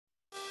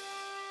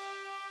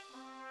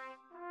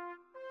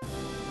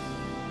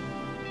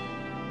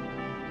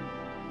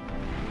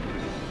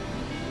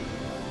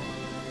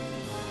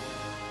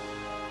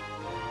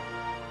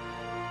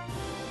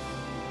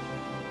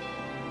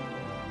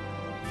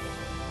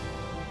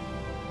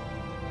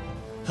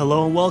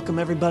Hello and welcome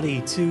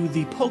everybody to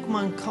the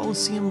Pokémon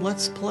Colosseum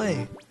Let's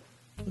Play.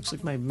 Looks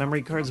like my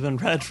memory card's been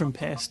read from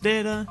past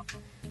data.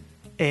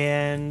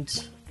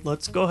 And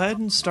let's go ahead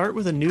and start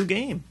with a new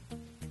game.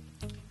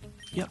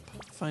 Yep,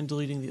 fine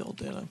deleting the old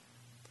data.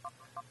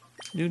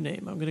 New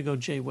name, I'm gonna go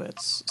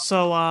J-Wits.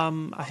 So,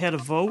 I had a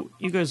vote.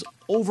 You guys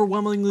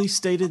overwhelmingly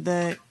stated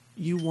that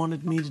you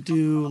wanted me to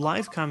do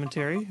live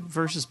commentary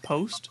versus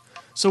post.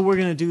 So we're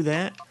gonna do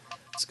that.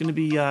 It's going to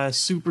be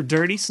super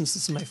dirty since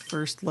this is my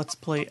first Let's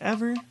Play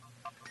ever.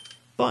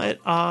 But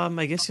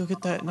I guess you'll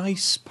get that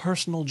nice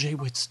personal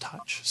J-Wits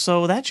touch.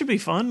 So that should be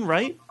fun,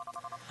 right?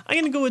 I'm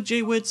going to go with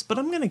J-Wits, but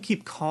I'm going to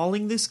keep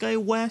calling this guy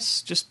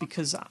Wes just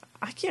because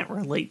I can't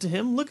relate to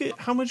him. Look at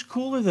how much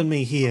cooler than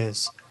me he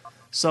is.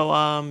 So,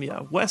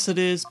 yeah, Wes it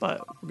is,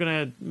 but we're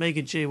going to make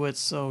it J-Wits,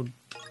 so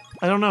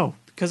I don't know,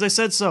 because I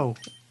said so.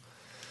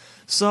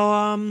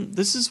 So,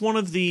 this is one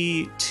of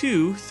the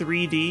two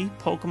 3D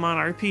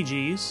Pokemon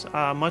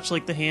RPGs. Much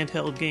like the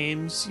handheld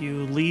games,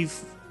 you leave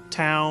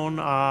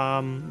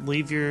town,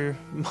 leave your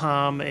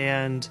mom,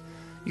 and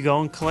you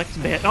go and collect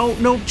oh,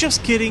 no,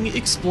 just kidding.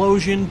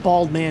 Explosion,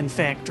 Bald Man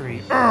Factory.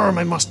 Urgh,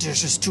 my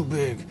mustache is too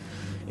big.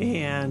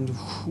 And,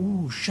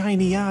 ooh,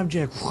 shiny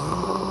object.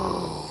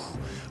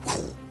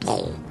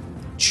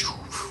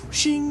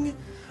 Shing.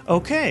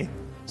 Okay.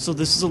 So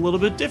this is a little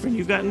bit different.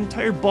 You've got an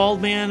entire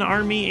bald man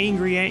army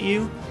angry at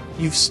you.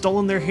 You've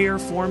stolen their hair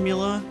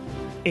formula.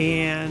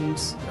 And,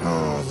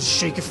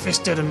 shake a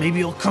fist at him. Maybe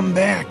he'll come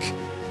back.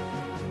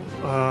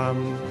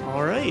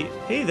 Alright.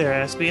 Hey there,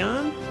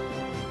 Aspeon.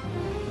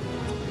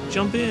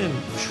 Jump in.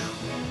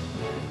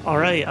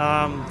 Alright,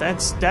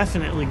 that's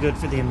definitely good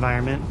for the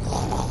environment.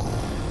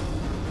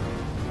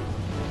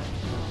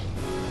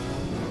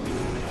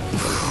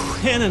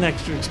 And an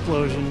extra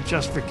explosion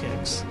just for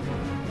kicks.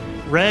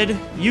 Red,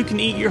 you can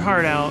eat your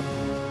heart out.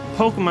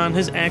 Pokemon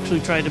has actually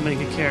tried to make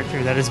a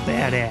character that is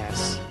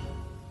badass.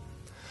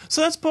 So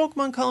that's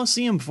Pokemon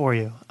Colosseum for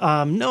you.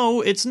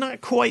 No, it's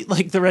not quite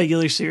like the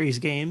regular series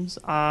games.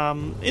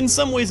 In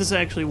some ways it's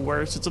actually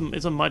worse.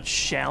 It's a much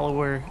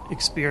shallower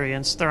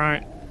experience. There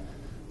aren't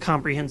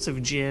comprehensive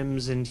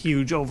gyms and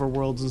huge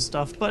overworlds and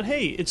stuff. But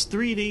hey, it's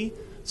 3D.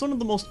 It's one of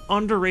the most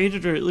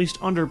underrated or at least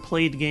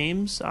underplayed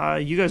games.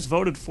 You guys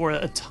voted for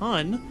it a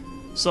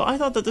ton. So I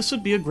thought that this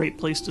would be a great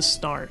place to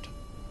start.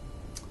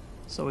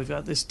 So we've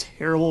got this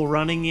terrible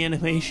running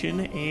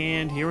animation,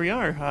 and here we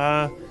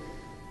are.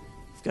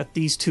 We've got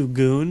these two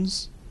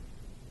goons.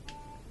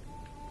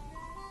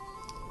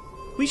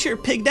 We sure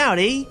pigged out,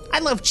 eh? I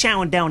love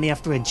chowing down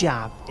after a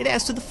job. It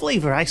adds to the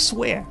flavor, I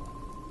swear.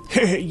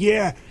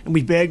 Yeah, and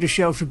we bagged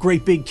ourselves a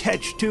great big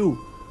catch, too.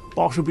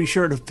 Boss will be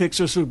sure to fix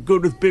us a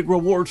good with big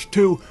rewards,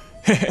 too.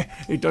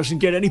 It doesn't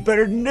get any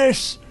better than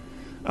this.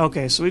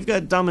 Okay, so we've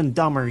got Dumb and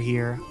Dumber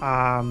here.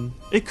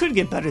 It could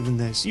get better than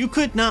this. You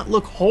could not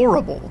look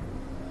horrible.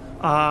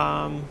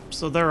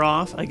 So they're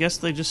off. I guess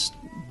they just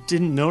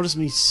didn't notice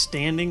me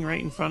standing right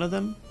in front of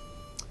them.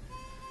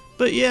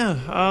 But yeah,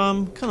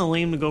 kind of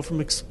lame to go from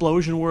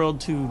Explosion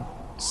World to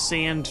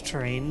Sand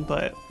Train,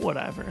 but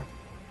whatever.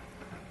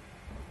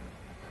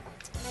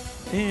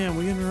 And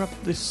we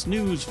interrupt this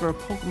news for a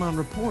Pokemon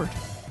report.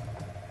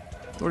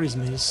 Authorities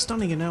made a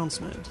stunning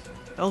announcement.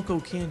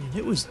 Elko Canyon.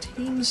 It was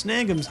Team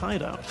Snag'em's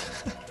hideout.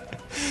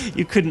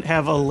 You couldn't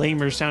have a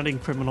lamer-sounding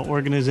criminal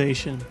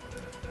organization.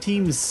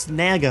 Team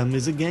Snag'em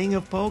is a gang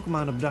of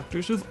Pokemon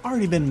abductors who have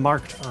already been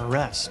marked for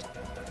arrest.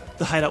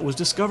 The hideout was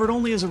discovered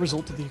only as a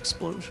result of the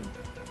explosion.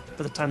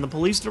 By the time the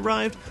police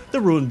arrived, the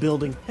ruined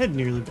building had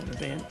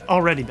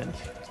already been abandoned.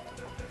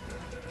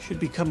 Should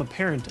become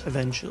apparent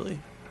eventually.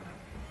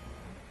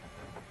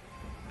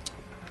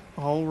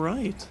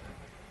 Alright.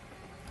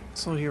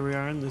 So here we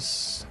are in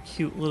this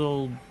cute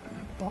little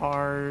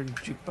bar,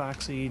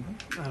 jukeboxy,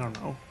 I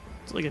don't know.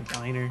 It's like a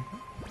diner.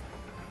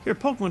 You're a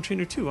Pokemon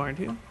trainer too, aren't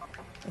you?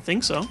 I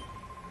think so.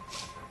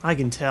 I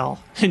can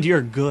tell. And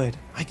you're good.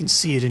 I can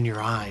see it in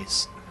your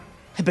eyes.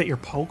 I bet your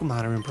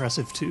Pokemon are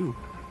impressive too.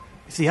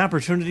 If the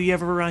opportunity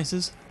ever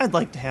arises, I'd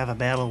like to have a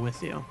battle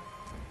with you.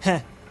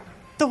 Heh.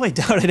 Though I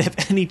doubt I'd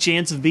have any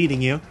chance of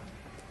beating you.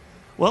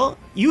 Well,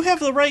 you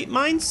have the right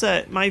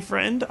mindset, my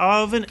friend,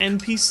 of an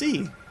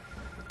NPC.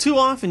 Too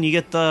often you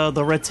get the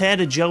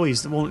Rattata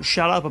Joeys that won't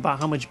shut up about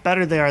how much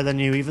better they are than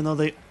you, even though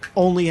they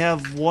only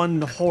have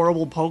one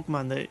horrible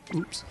Pokemon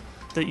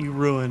that you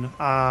ruin.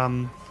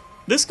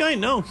 This guy,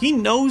 no, he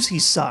knows he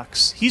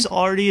sucks. He's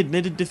already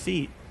admitted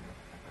defeat.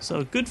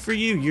 So good for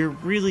you. You're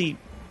really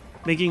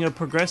making a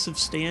progressive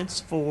stance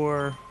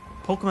for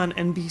Pokemon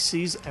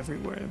NPCs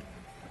everywhere.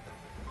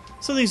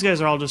 So these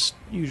guys are all just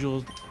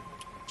usual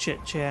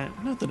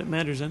chit-chat. Not that it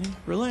matters any.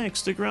 Relax,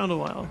 stick around a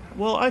while.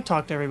 Well, I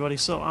talked to everybody,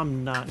 so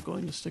I'm not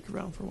going to stick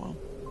around for a while.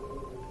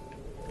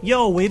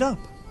 Yo, wait up.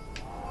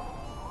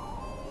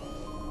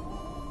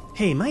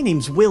 Hey, my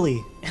name's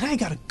Willie, and I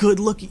got a good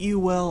look at you.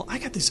 Well, I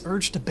got this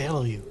urge to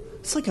battle you.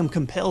 It's like I'm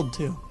compelled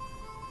to.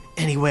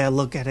 Any way I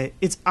look at it,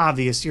 it's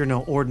obvious you're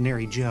no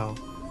ordinary Joe.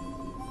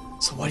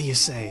 So what do you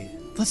say?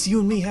 Let's you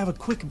and me have a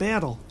quick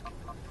battle.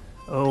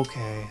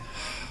 Okay.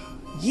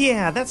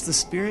 Yeah, that's the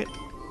spirit.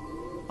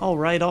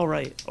 Alright,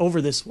 alright.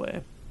 Over this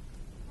way.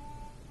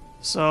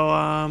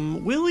 So,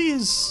 Willie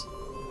is,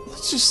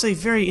 let's just say,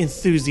 very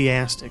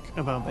enthusiastic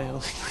about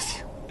battling with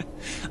you.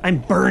 I'm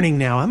burning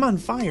now. I'm on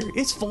fire.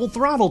 It's full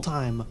throttle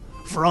time.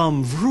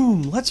 Vroom,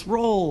 vroom, let's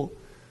roll.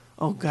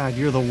 Oh god,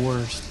 you're the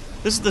worst.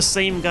 This is the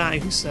same guy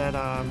who said,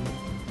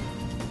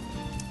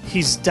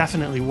 he's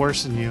definitely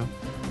worse than you.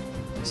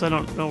 So I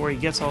don't know where he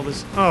gets all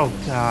this. Oh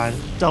god,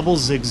 double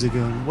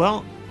Zigzagoon.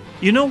 Well,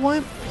 you know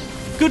what?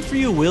 Good for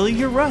you, Willie.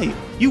 You're right.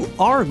 You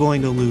are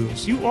going to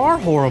lose. You are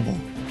horrible.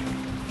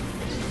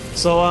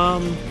 So,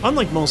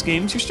 unlike most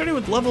games, you're starting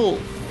with level,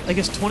 I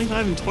guess,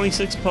 25 and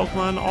 26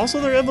 Pokemon.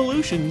 Also, their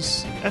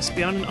evolutions,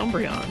 Espeon and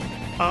Umbreon.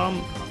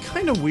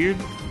 Kind of weird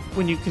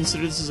when you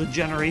consider this is a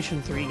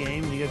Generation 3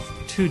 game. You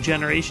have 2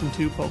 Generation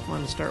 2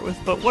 Pokemon to start with,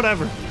 but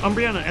whatever.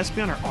 Umbreon and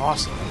Espeon are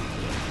awesome.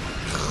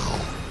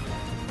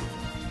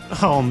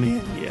 Oh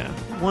man, yeah.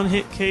 One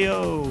hit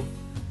KO.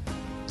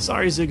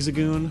 Sorry,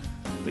 Zigzagoon,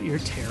 but you're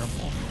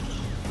terrible.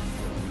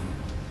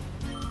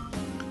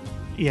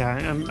 Yeah,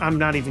 I'm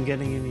not even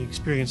getting any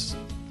experience.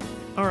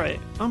 Alright,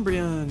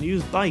 Umbreon,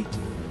 use Bite.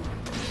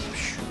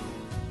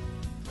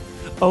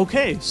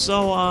 Okay,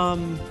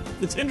 so,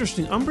 it's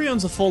interesting.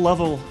 Umbreon's a full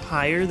level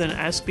higher than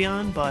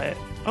Espeon, but...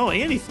 Oh,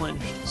 and he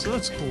flinched, so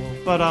that's cool.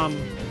 But,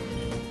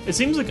 it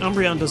seems like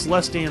Umbreon does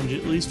less damage,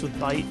 at least with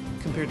Bite,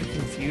 compared to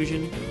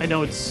Confusion. I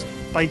know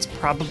Bite's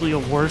probably a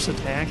worse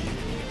attack,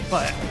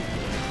 but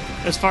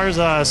as far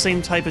as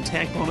same type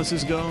attack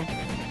bonuses go,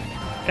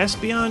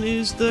 Espeon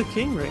is the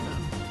king right now.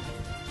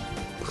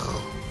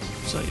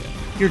 So yeah,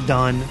 you're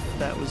done.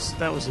 That was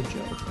a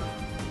joke.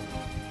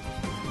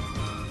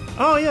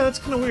 Oh yeah, that's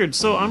kind of weird.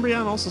 So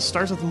Umbreon also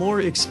starts with more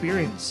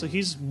experience, so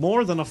he's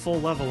more than a full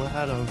level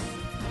ahead of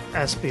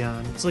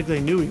Espeon. It's like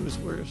they knew he was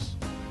worse.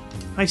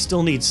 I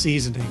still need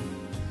seasoning.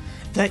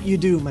 That you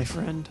do, my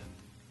friend.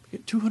 You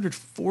get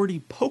 240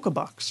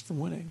 Pokebucks from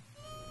winning.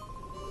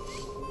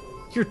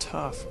 You're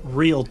tough.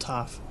 Real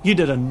tough. You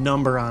did a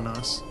number on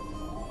us.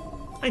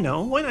 I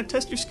know. Why not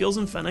test your skills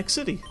in Fennec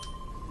City?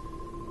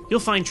 You'll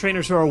find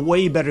trainers who are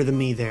way better than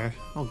me there.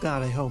 Oh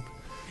god, I hope.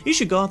 You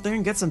should go out there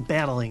and get some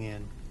battling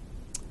in.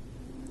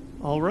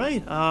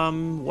 Alright,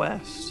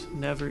 west.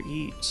 Never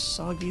eat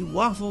soggy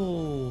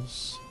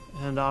waffles.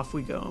 And off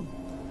we go.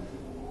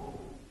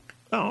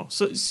 Oh,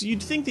 so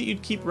you'd think that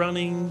you'd keep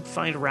running,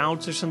 find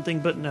routes or something,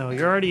 but no,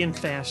 you're already in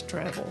fast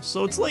travel.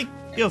 So it's like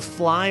you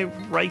fly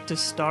right to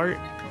start,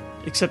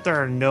 except there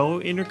are no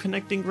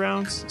interconnecting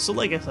routes. So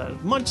like I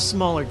said, much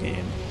smaller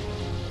game.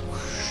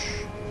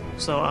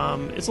 So,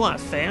 it's a lot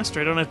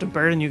faster. I don't have to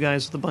burden you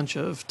guys with a bunch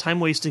of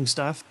time-wasting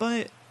stuff,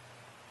 but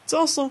it's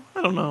also,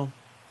 I don't know,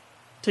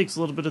 takes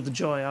a little bit of the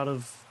joy out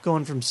of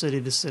going from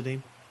city to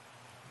city.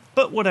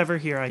 But whatever,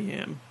 here I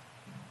am.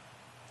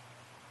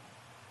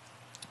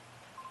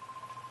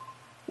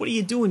 What are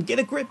you doing? Get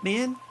a grip,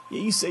 man.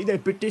 Yeah, you say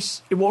that, but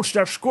it won't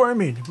stop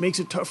squirming. It makes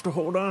it tough to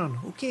hold on.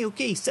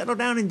 Okay, settle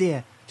down in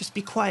there. Just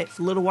be quiet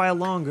for a little while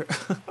longer.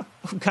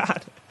 Oh,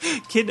 God.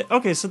 Kid,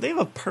 okay, so they have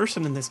a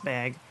person in this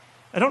bag.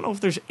 I don't know if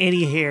there's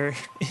any hair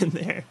in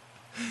there.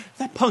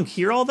 That punk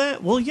hear all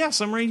that? Well,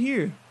 yes, I'm right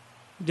here.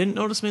 You didn't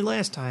notice me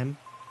last time.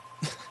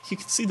 You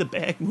can see the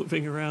bag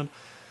moving around.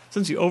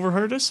 Since you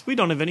overheard us, we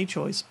don't have any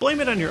choice.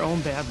 Blame it on your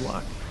own bad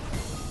luck.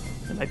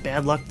 And my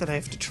bad luck that I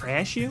have to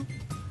trash you?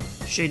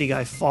 Shady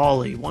guy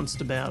Folly wants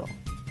to battle.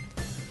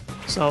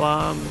 So,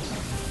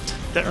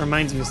 that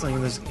reminds me of something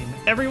in this game.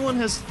 Everyone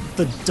has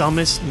the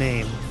dumbest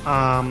name.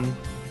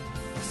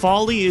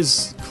 Folly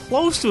is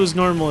close to as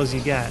normal as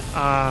you get.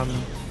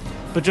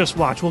 But just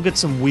watch, we'll get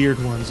some weird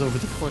ones over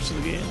the course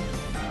of the game.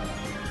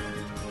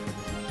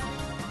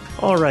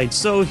 Alright,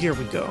 so here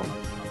we go.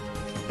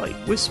 Bite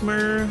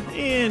Whisper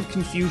and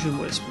Confusion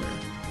Whisper.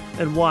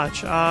 And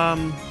watch,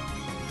 I'm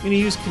gonna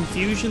use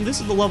Confusion.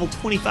 This is the level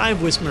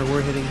 25 Whisper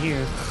we're hitting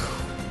here.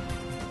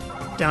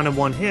 Down in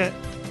one hit.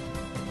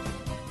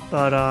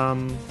 But,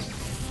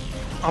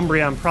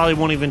 Umbreon probably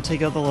won't even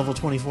take out the level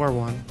 24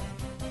 one.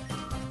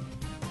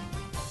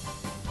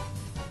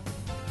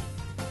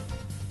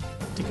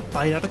 Take a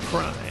bite out of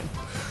crime.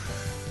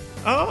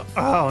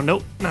 Oh,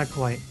 nope, not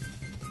quite.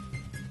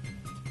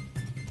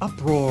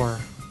 Uproar.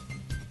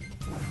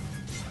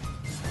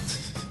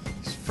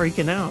 He's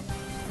freaking out.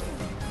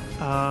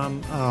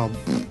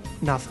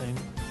 Nothing.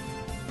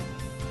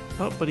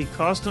 Oh, but he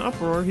caused an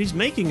uproar. He's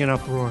making an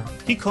uproar.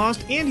 He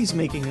caused and he's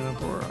making an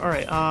uproar.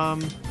 Alright,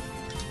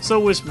 so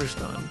Whisper's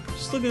done.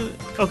 Just look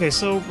at... Okay,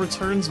 so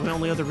Return's my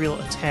only other real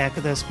attack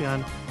with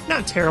Espeon.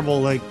 Not terrible,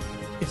 like,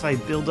 if I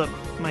build up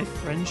my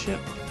friendship.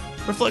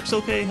 Reflect's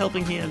okay,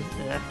 Helping Hand.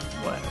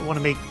 What? I want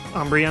to make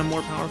Umbreon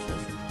more powerful.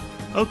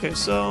 Okay,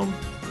 so...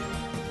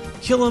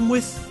 Kill him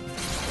with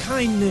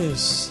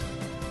kindness.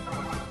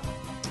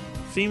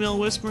 Female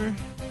Whisper,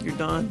 you're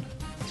done.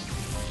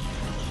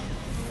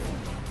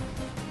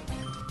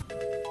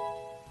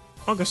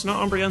 Okay, so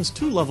now Umbreon's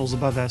 2 levels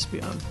above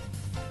Espeon.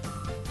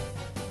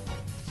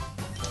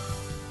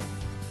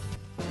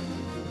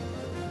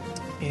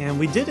 And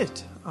we did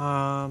it.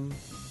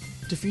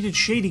 Defeated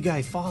Shady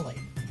Guy Folly.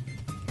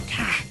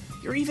 Gah,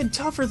 you're even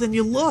tougher than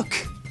you look.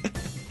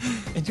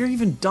 You're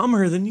even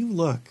dumber than you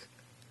look.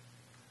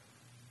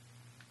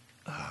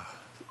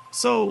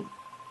 So,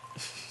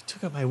 you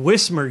took out my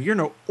Whismer. You're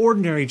no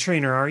ordinary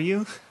trainer, are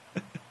you?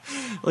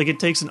 Like it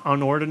takes an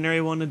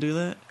unordinary one to do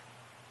that?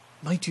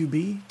 Might you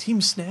be? Team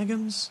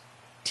Snaggums?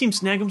 Team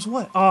Snaggums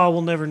what? Oh,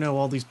 we'll never know.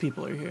 All these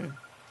people are here.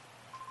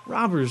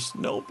 Robbers?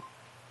 Nope.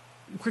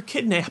 We're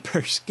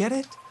kidnappers. Get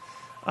it?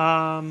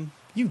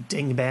 You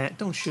dingbat.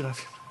 Don't shoot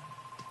off.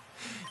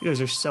 You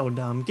guys are so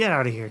dumb. Get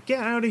out of here. Get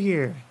out of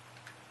here.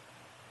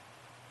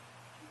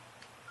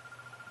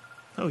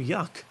 Oh,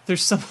 yuck.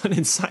 There's someone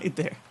inside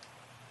there.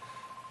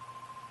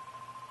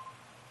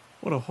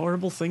 What a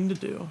horrible thing to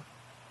do.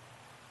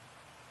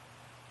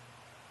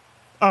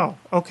 Oh,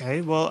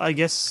 okay. Well, I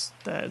guess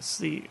that's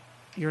the...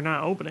 You're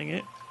not opening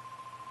it.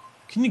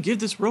 Can you give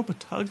this rope a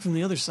tug from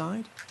the other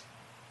side?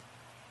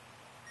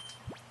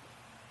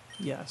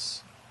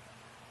 Yes.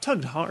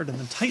 Tugged hard on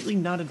the tightly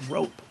knotted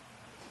rope.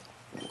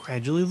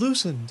 Gradually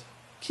loosened,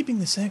 keeping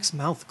the sack's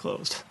mouth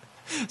closed.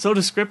 So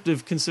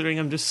descriptive considering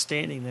I'm just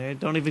standing there.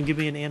 Don't even give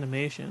me an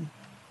animation.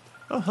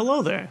 Oh,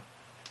 hello there.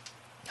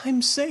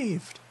 I'm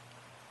saved.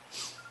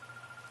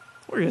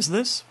 Where is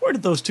this? Where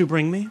did those two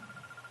bring me?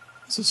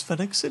 This is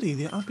Fennec City,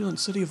 the opulent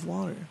city of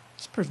water.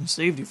 This person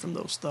saved you from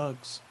those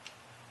thugs.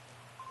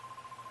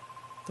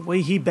 The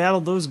way he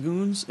battled those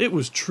goons, it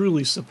was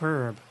truly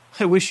superb.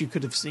 I wish you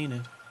could have seen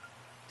it.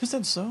 Is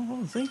that so?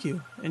 Oh, thank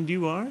you. And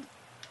you are?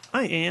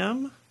 I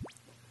am...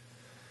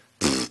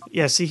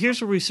 Yeah, see, here's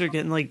where we start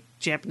getting, like,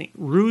 Japanese.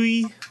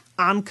 Rui,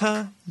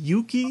 Anka,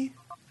 Yuki?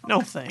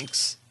 No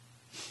thanks.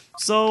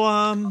 So,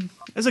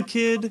 as a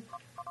kid,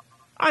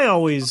 I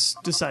always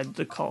decided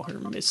to call her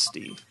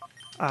Misty.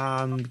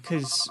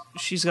 Because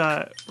she's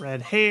got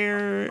red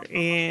hair,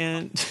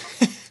 and...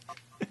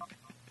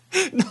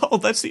 No,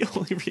 that's the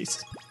only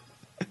reason.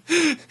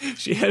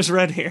 She has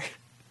red hair.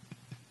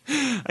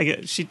 I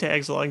get she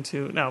tags along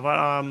too. No,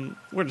 but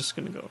we're just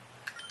gonna go.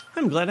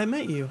 I'm glad I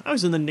met you. I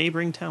was in the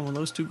neighboring town when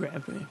those two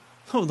grabbed me.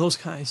 Oh, those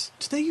guys.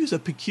 Did they use a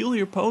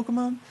peculiar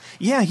Pokemon?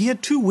 Yeah, he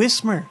had two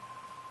Whismer.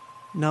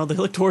 No, they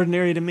looked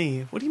ordinary to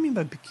me. What do you mean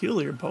by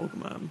peculiar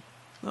Pokemon?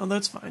 Oh,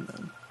 that's fine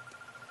then.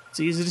 It's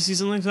easy to see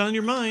something's on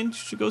your mind. You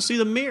should go see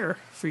the mayor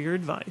for your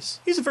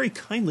advice. He's a very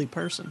kindly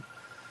person.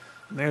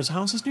 The mayor's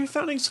house is near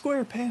Founding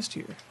Square past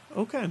here.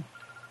 Okay.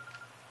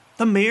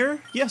 The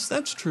mayor? Yes,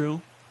 that's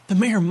true. The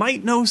mayor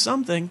might know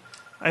something.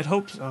 I'd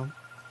hope so.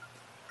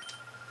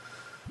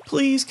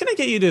 Please, can I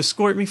get you to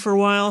escort me for a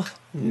while?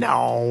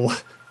 No.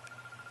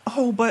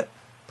 Oh, but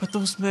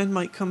those men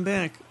might come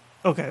back.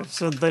 Okay,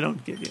 so they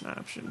don't give you an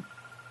option.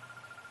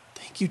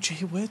 Thank you,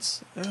 Jay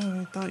Witz.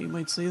 I thought you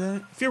might say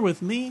that. If you're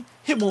with me,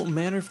 it won't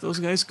matter if those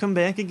guys come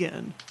back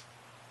again.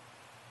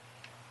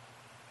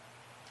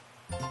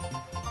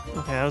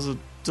 Okay, that was a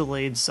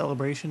delayed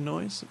celebration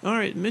noise.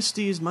 Alright,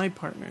 Misty is my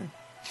partner.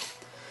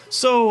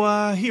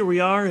 So, here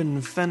we are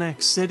in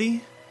Fennec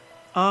City.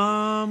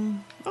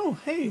 Oh,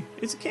 hey,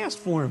 it's a cast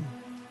form.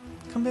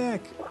 Come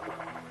back.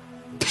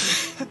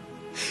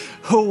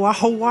 Hoa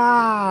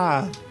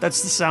hoa!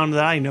 That's the sound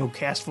that I know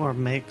cast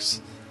form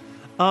makes.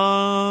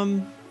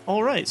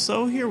 Alright,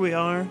 so here we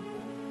are.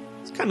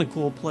 It's kind of a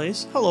cool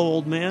place. Hello,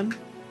 old man.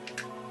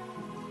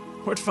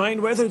 What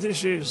fine weather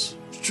this is.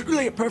 It's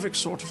truly a perfect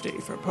sort of day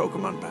for a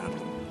Pokemon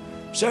battle.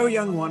 So,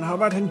 young one, how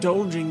about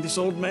indulging this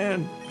old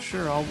man?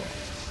 Sure,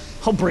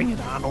 I'll bring it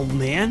on, old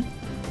man.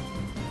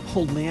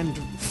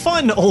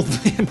 Fun old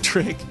man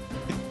trick.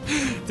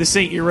 This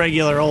ain't your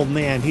regular old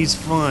man. He's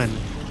fun.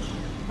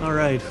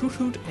 Alright, Hoot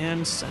Hoot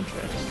and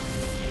Centric.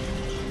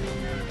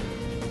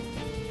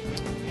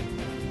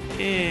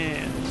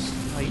 And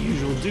my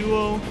usual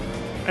duo.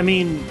 I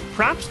mean,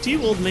 props to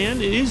you, old man.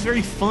 It is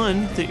very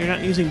fun that you're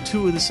not using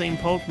two of the same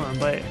Pokemon,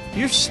 but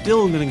you're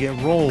still gonna get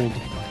rolled.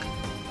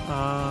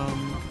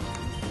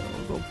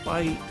 We'll go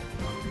Bite.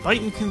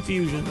 Bite and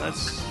Confusion.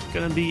 That's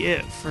gonna be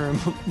it for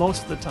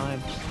most of the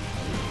time.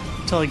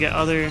 Until I get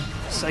other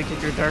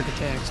Psychic or Dark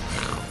attacks.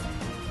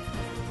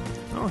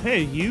 Oh,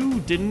 hey, you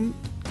didn't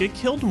get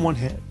killed in one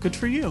hit. Good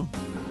for you.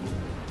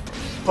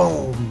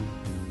 Boom.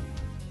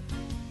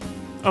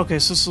 Okay,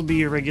 so this will be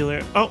your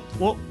regular... Oh,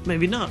 well,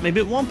 maybe not.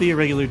 Maybe it won't be a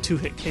regular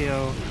two-hit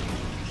KO.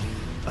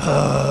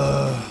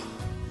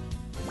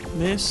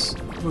 Miss?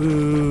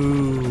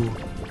 Ooh.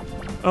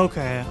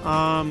 Okay,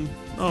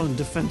 oh,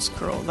 Defense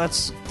Curl.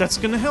 That's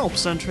gonna help,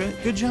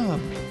 Centric. Good job.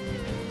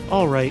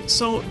 Alright,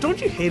 so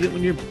don't you hate it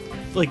when you're,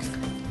 like...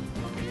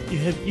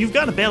 You've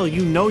got a battle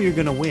you know you're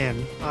gonna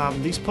win.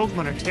 These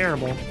Pokemon are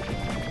terrible.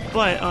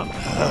 But,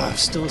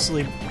 still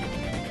asleep.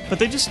 But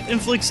they just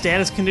inflict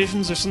status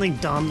conditions or something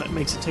dumb that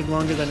makes it take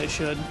longer than it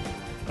should.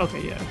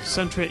 Okay, yeah.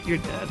 Centric, you're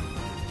dead.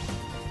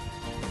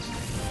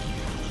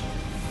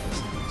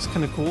 It's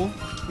kind of cool.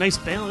 Nice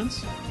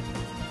balance.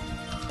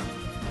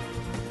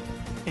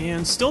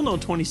 And still no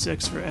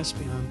 26 for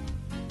Espeon.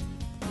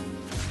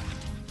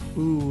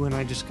 Ooh, and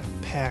I just got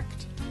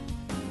packed.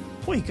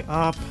 Wake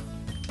up.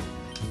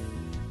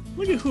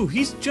 Look at who.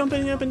 He's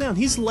jumping up and down.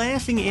 He's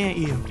laughing at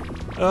you.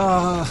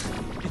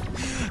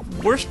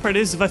 Worst part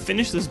is if I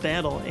finish this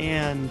battle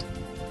and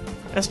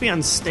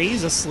Espeon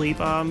stays asleep,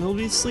 he'll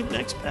be asleep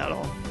next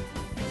battle.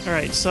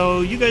 Alright,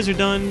 so you guys are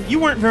done. You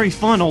weren't very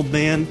fun, old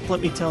man, let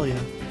me tell you.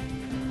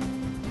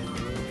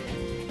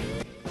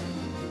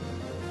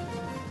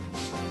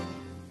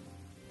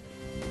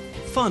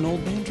 Fun,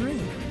 old man Dre.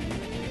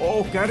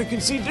 Oh, gotta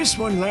concede this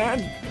one, lad.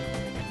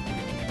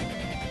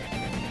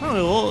 Oh,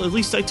 well, at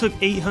least I took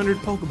 800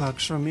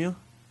 Pokebucks from you.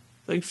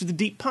 Thanks for the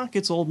deep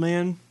pockets, old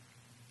man.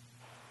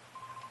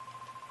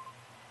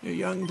 You're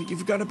young, but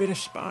you've got a bit of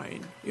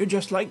spine. You're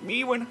just like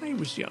me when I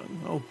was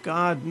young. Oh,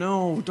 God,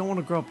 no. Don't want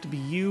to grow up to be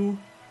you.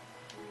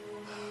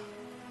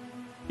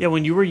 Yeah,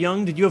 when you were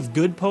young, did you have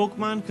good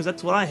Pokemon? Because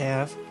that's what I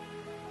have.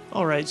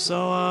 Alright,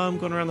 so I'm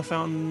going around the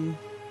fountain.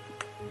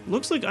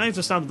 Looks like I have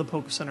to stop at the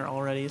Poke Center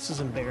already. This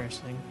is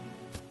embarrassing.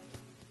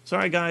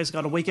 Sorry, guys.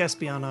 Gotta wake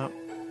Espeon up.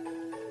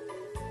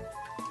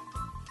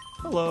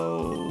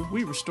 Hello.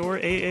 We restore.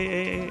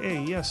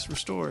 Yes,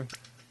 restore.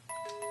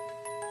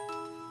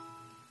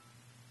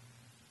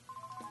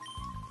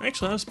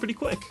 Actually, that was pretty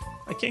quick.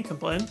 I can't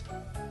complain.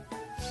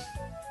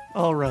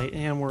 Alright,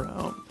 and we're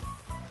out.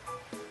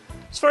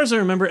 As far as I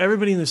remember,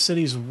 everybody in the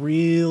city is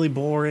really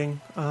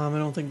boring. I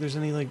don't think there's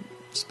any, like,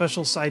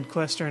 special side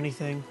quest or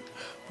anything.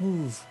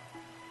 Move.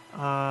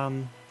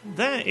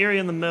 That area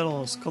in the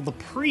middle is called the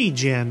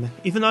pre-gym.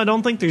 Even though I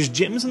don't think there's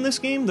gyms in this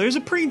game, there's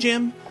a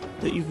pre-gym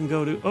that you can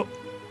go to. Oh.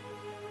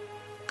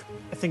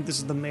 I think this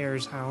is the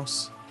mayor's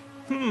house.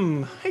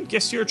 I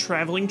guess you're a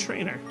traveling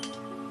trainer.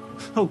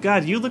 Oh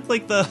god, you look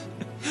like the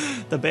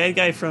the bad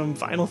guy from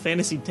Final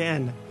Fantasy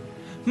X.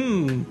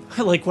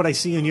 I like what I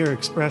see in your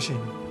expression.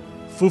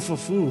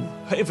 Foo.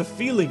 I have a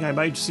feeling I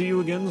might see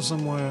you again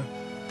somewhere.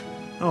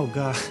 Oh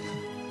god.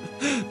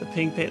 The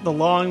pink pants, the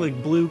long,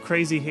 like, blue,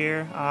 crazy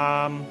hair.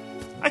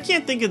 I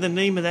can't think of the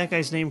name of that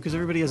guy's name because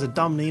everybody has a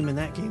dumb name in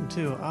that game,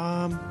 too.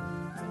 The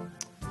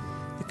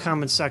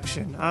comment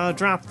section.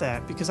 Drop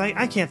that because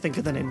I can't think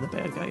of the name of the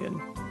bad guy in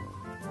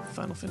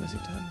Final Fantasy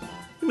X.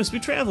 You must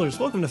be travelers.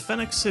 Welcome to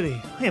Phoenix City.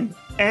 I am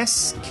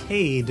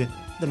Escade,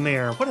 the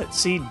mayor.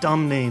 See,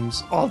 dumb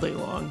names all day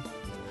long.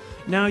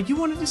 Now, you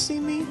wanted to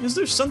see me? Is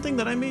there something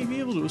that I may be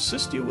able to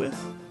assist you with?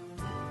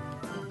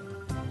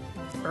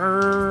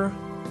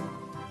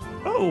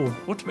 Oh,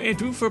 what may I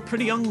do for a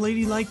pretty young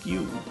lady like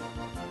you?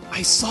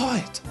 I saw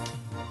it!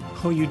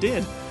 Oh, you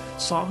did?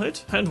 Saw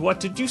it? And what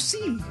did you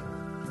see?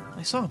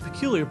 I saw a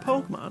peculiar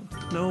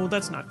Pokemon. No,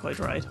 that's not quite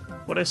right.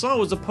 What I saw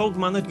was a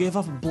Pokemon that gave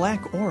off a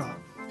black aura.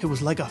 It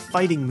was like a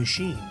fighting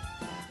machine.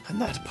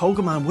 And that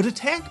Pokemon would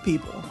attack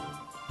people.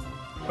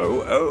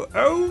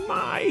 Oh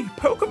my!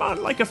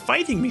 Pokemon like a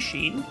fighting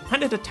machine?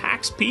 And it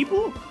attacks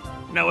people?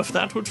 Now, if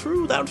that were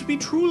true, that would be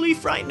truly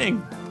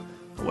frightening.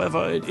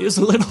 However, it is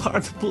a little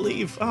hard to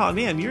believe. Oh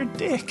man, you're a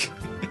dick.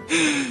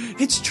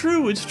 It's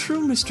true,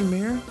 Mr.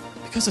 Mayor.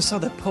 Because I saw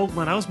that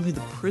Pokemon, I was made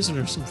the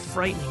prisoner of some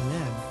frightening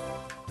men.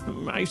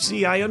 I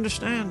see, I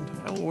understand.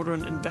 I'll order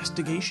an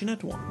investigation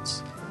at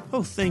once.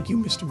 Oh, thank you,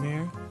 Mr.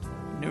 Mayor.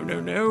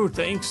 No,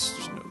 thanks.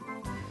 No.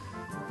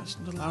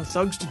 Mustn't allow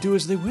thugs to do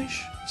as they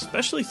wish.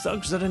 Especially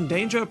thugs that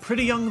endanger a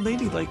pretty young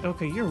lady like...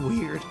 Okay, you're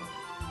weird.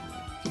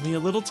 Give me a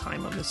little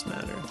time on this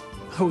matter.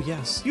 Oh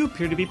yes, you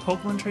appear to be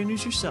Pokemon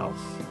trainers yourself.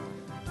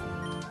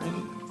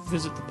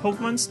 Visit the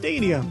Pokemon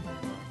Stadium.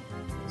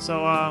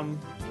 So, I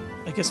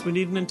guess we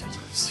need a Nintendo...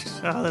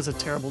 Oh, that's a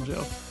terrible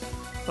joke.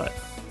 But...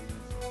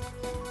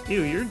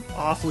 Ew, you're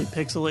awfully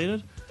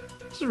pixelated.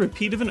 This is a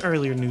repeat of an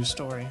earlier news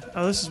story.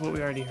 Oh, this is what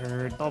we already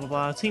heard. Blah, blah,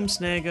 blah. Team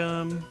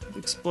Snag'em.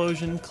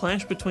 Explosion.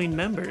 Clash between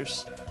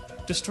members.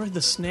 Destroyed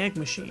the Snag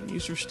machine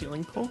used for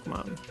stealing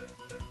Pokemon.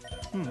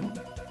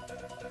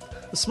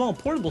 The small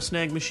portable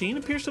Snag machine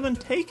appears to have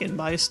been taken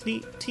by a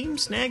Team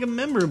Snag'em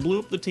member who blew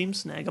up the Team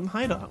Snag'em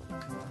hideout.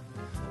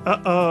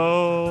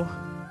 Uh-oh.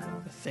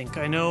 I think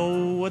I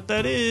know what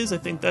that is. I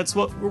think that's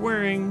what we're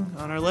wearing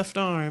on our left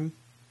arm.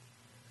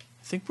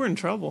 I think we're in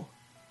trouble.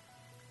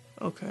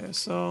 Okay,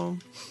 so...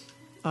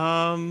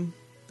 the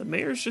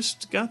mayor's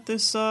just got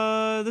this,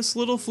 this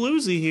little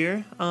floozy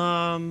here.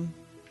 Aren't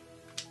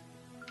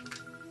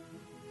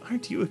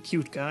you a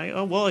cute guy?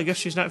 Oh, well, I guess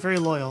she's not very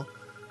loyal.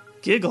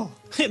 Giggle.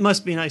 It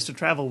must be nice to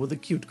travel with a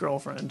cute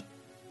girlfriend.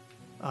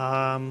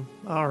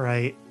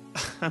 Alright.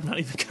 I'm not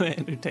even gonna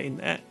entertain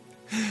that.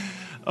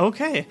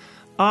 Okay.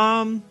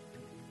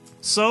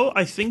 So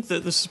I think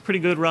that this is a pretty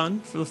good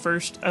run for the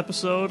first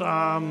episode.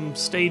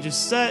 Stage is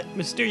set.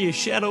 Mysterious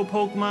shadow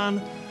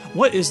Pokemon.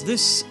 What is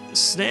this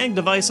snag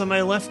device on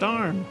my left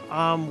arm?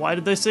 Why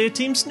did they say a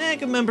Team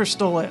Snag member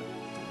stole it?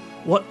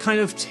 What kind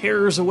of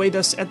terrors await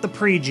us at the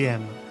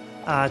pre-gym?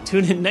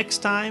 Tune in next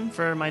time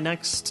for my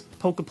next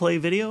PokéPlay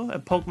video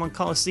at Pokémon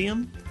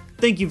Colosseum.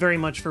 Thank you very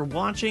much for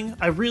watching.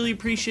 I really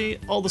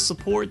appreciate all the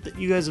support that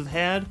you guys have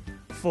had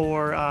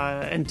for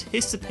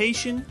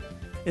anticipation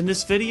in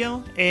this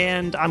video,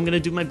 and I'm going to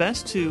do my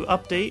best to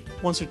update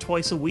once or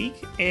twice a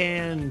week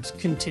and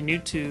continue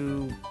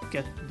to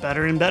get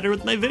better and better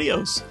with my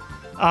videos.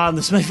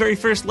 This is my very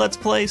first Let's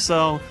Play,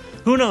 so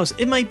who knows?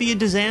 It might be a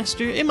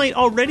disaster. It might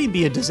already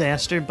be a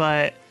disaster,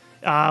 but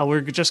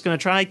we're just going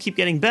to try, keep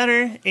getting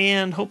better,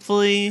 and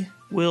hopefully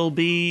will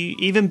be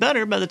even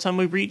better by the time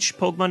we reach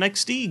Pokemon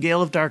XD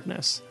Gale of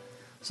Darkness.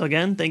 So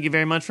again, thank you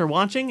very much for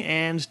watching,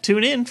 and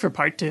tune in for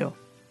part 2.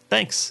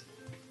 Thanks!